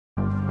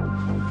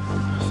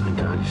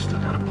still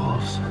got a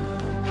pulse.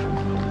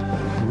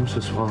 You must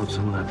have swallowed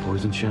some of that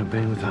poison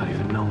champagne without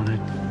even knowing it.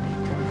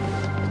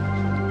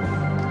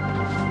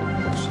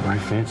 Sorry,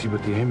 Fancy,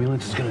 but the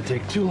ambulance is gonna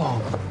take too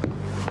long.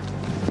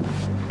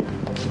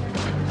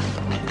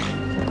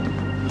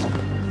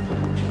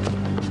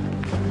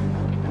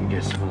 And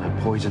get some of that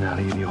poison out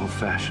of you the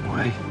old-fashioned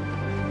way.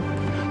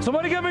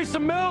 Somebody get me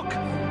some milk!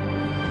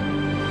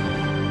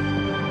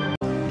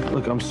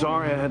 Look, I'm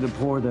sorry I had to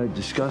pour that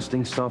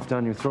disgusting stuff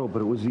down your throat,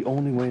 but it was the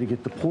only way to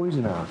get the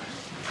poison out.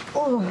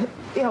 Oh,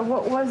 yeah,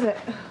 what was it?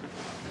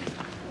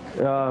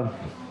 Yeah,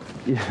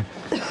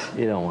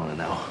 you don't want to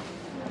know.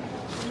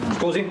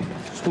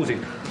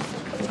 Scusi.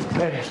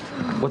 Hey,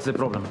 What's the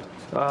problem?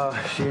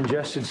 she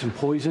ingested some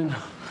poison,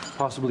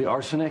 possibly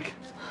arsenic.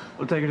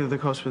 We'll take her to the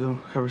hospital.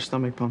 Have her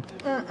stomach pumped.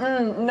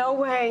 No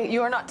way.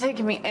 You are not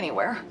taking me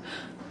anywhere.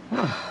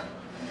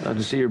 Glad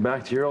to see you're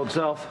back to your old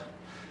self.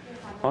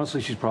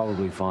 Honestly, she's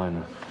probably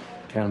fine.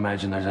 Can't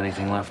imagine there's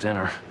anything left in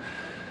her.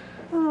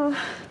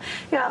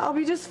 Yeah, I'll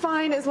be just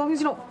fine as long as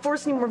you don't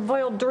force any more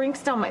vile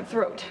drinks down my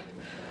throat.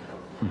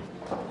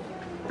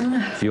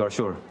 You are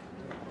sure?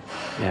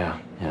 Yeah,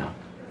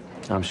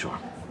 I'm sure.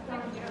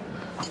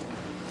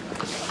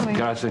 Wait.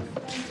 Grazie.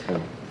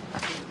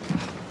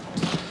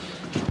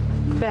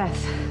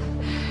 Beth.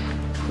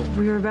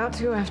 We were about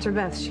to go after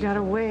Beth. She got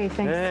away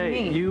thanks to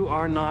me. Hey, you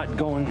are not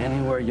going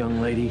anywhere, young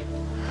lady.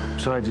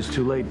 Besides, it's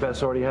too late.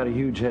 Beth's already had a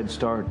huge head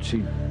start.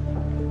 She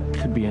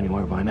could be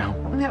anywhere by now.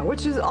 Yeah,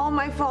 which is all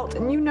my fault,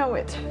 and you know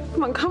it.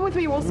 Come on, come with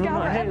me. We'll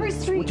scour every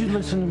street. Would you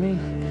listen to me?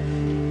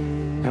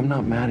 I'm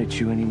not mad at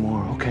you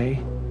anymore, okay?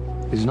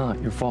 It's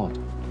not your fault.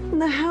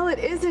 The hell it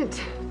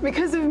isn't.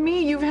 Because of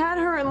me, you've had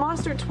her and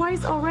lost her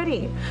twice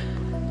already.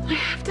 I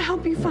have to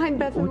help you find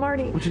Beth and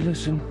Marty. Would you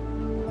listen?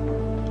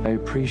 I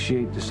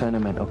appreciate the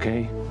sentiment,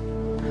 okay?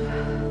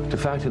 The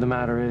fact of the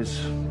matter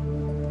is,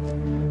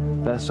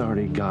 Beth's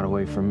already got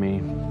away from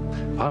me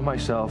by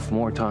myself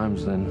more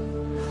times than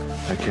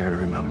I care to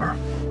remember.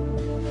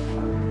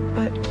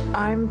 But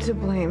I'm to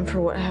blame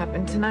for what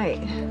happened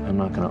tonight. I'm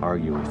not gonna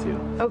argue with you.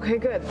 Okay,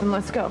 good. Then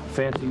let's go.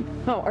 Fancy.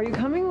 Oh, are you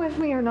coming with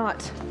me or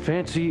not?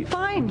 Fancy.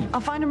 Fine.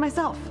 I'll find her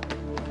myself.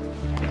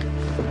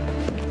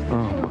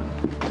 Oh.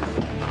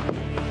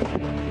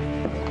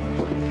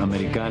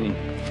 Americani.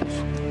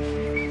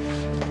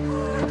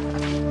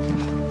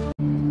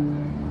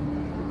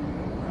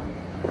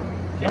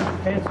 Damn,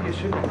 Fancy, you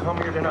shouldn't have come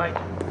here tonight.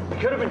 You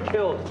could have been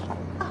killed.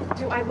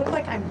 Do I look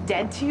like I'm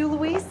dead to you,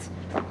 Luis?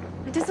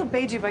 I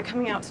disobeyed you by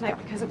coming out tonight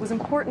because it was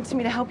important to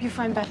me to help you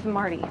find Beth and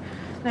Marty.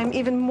 And I'm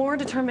even more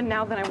determined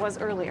now than I was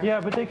earlier.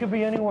 Yeah, but they could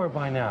be anywhere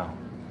by now.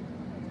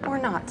 Or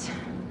not.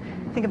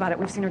 Think about it.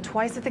 We've seen her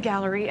twice at the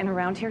gallery and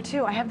around here,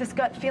 too. I have this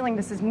gut feeling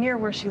this is near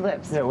where she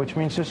lives. Yeah, which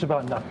means just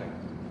about nothing.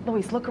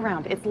 Luis, look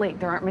around. It's late.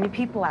 There aren't many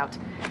people out.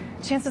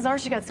 Chances are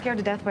she got scared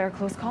to death by our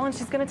close call, and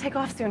she's going to take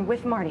off soon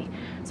with Marty.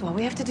 So all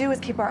we have to do is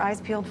keep our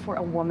eyes peeled for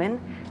a woman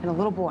and a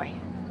little boy.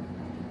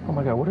 Oh,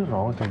 my God, what is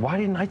wrong with her? Why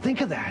didn't I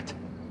think of that?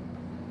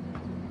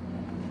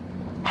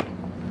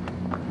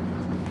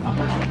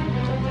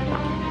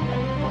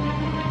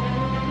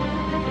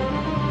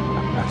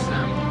 That's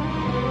them.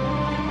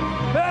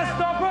 Beth,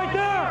 stop right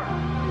there!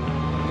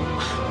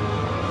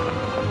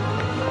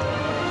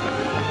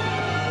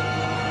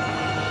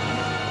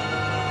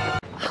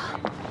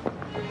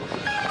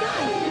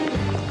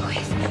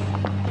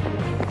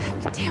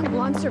 The damn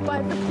blonde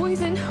survived the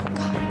poison. Oh,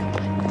 God,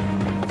 come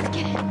on. Let's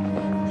get it.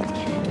 Let's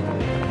get it.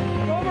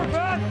 Over,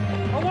 Beth!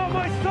 I want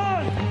my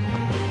son!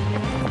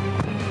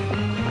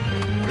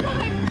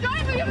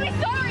 Driver, you'll be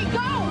sorry.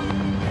 Go!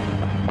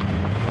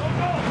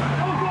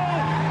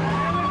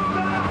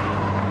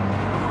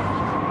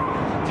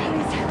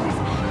 Please,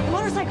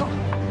 motorcycle.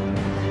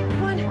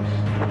 Come on.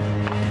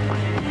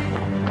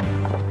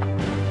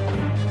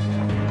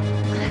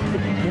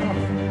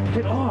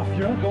 Get off!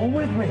 You're not going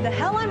with me! The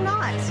hell I'm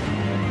not.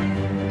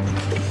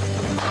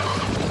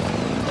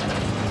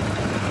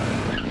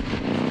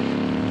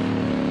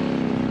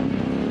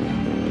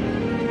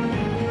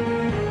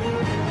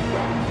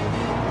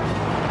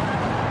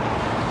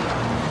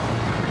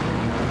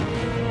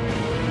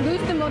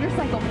 Lose the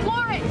motorcycle.